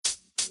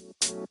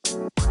E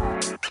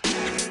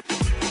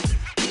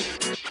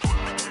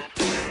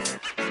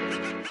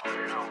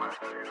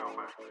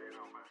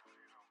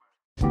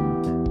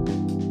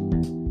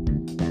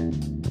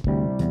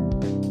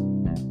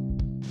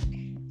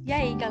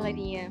aí,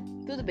 galerinha,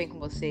 tudo bem com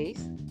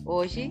vocês?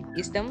 Hoje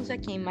estamos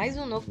aqui em mais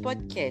um novo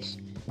podcast,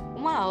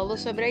 uma aula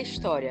sobre a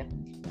história,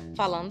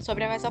 falando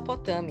sobre a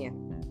Mesopotâmia.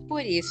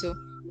 Por isso,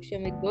 eu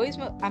chamei dois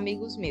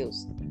amigos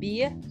meus,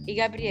 Bia e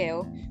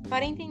Gabriel,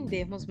 para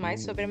entendermos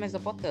mais sobre a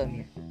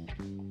Mesopotâmia.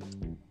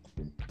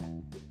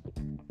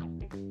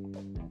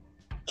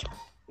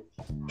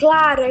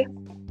 Clara,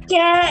 que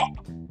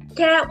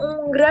é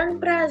um grande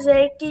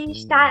prazer que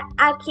está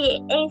aqui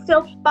em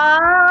seu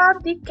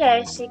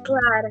podcast,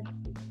 Clara.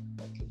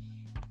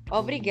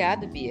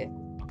 Obrigado, Bia.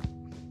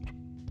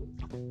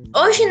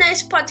 Hoje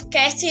nesse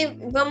podcast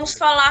vamos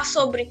falar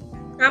sobre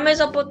a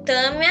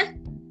Mesopotâmia,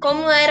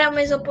 como era a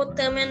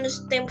Mesopotâmia nos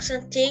tempos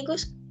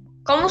antigos,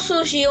 como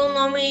surgiu o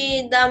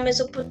nome da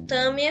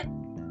Mesopotâmia,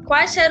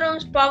 quais eram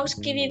os povos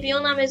que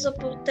viviam na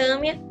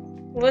Mesopotâmia.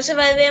 Você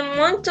vai ver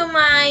muito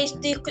mais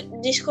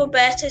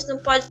descobertas no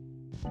podcast.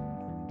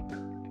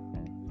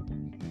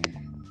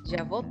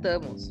 Já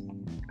voltamos.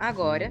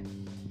 Agora,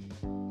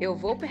 eu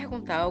vou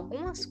perguntar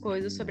algumas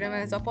coisas sobre a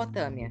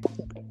Mesopotâmia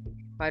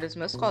para os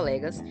meus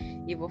colegas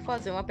e vou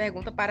fazer uma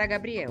pergunta para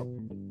Gabriel.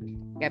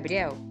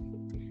 Gabriel,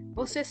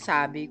 você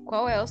sabe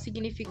qual é o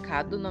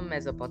significado do nome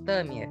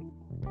Mesopotâmia?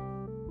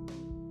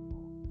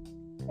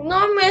 O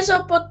nome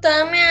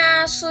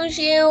Mesopotâmia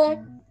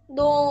surgiu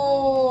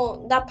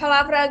da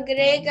palavra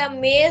grega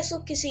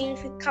meso, que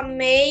significa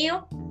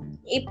meio,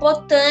 e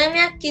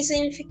potâmia, que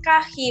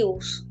significa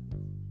rios.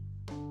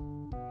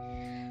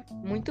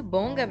 Muito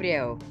bom,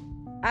 Gabriel.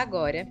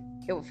 Agora,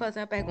 eu vou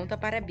fazer uma pergunta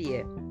para a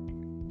Bia.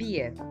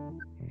 Bia,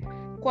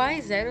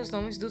 quais eram os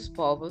nomes dos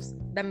povos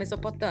da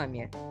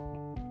Mesopotâmia?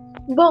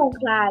 Bom,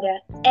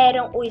 Clara,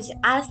 eram os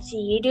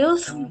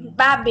assírios,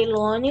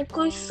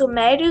 babilônicos,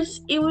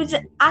 sumérios e os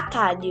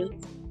acádios.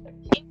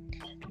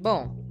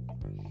 Bom,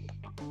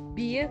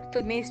 Bia,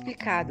 foi bem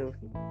explicado.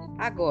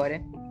 Agora,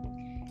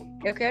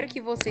 eu quero que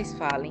vocês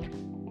falem,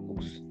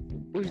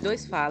 os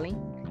dois falem,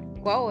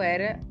 qual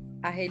era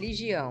a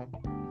religião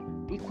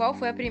e qual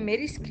foi a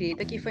primeira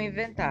escrita que foi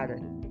inventada.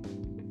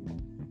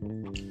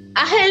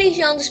 A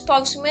religião dos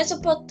povos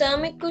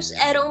mesopotâmicos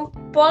eram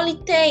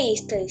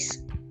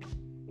politeístas.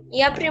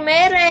 E a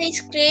primeira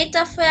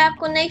escrita foi a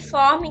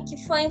cuneiforme, que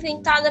foi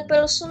inventada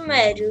pelos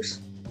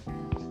sumérios.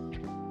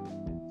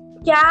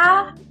 Que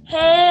a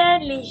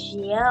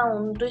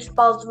religião dos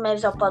povos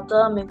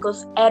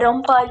mesopotâmicos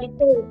eram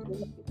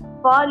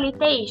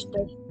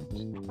politeístas,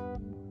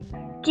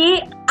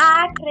 que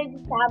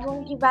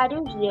acreditavam em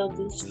vários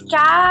deuses. Que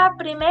a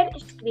primeira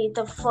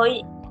escrita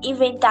foi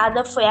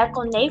inventada foi a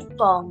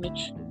cuneiforme,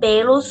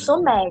 pelos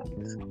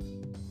sumérios.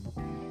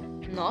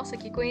 Nossa,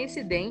 que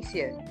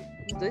coincidência!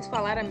 Os dois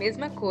falaram a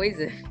mesma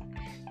coisa.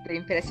 Estou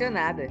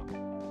impressionada.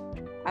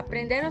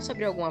 Aprenderam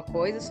sobre alguma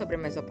coisa sobre a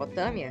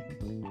Mesopotâmia?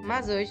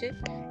 Mas hoje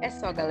é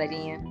só,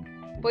 galerinha.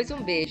 Pois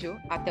um beijo,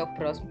 até o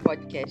próximo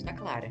podcast da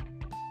Clara.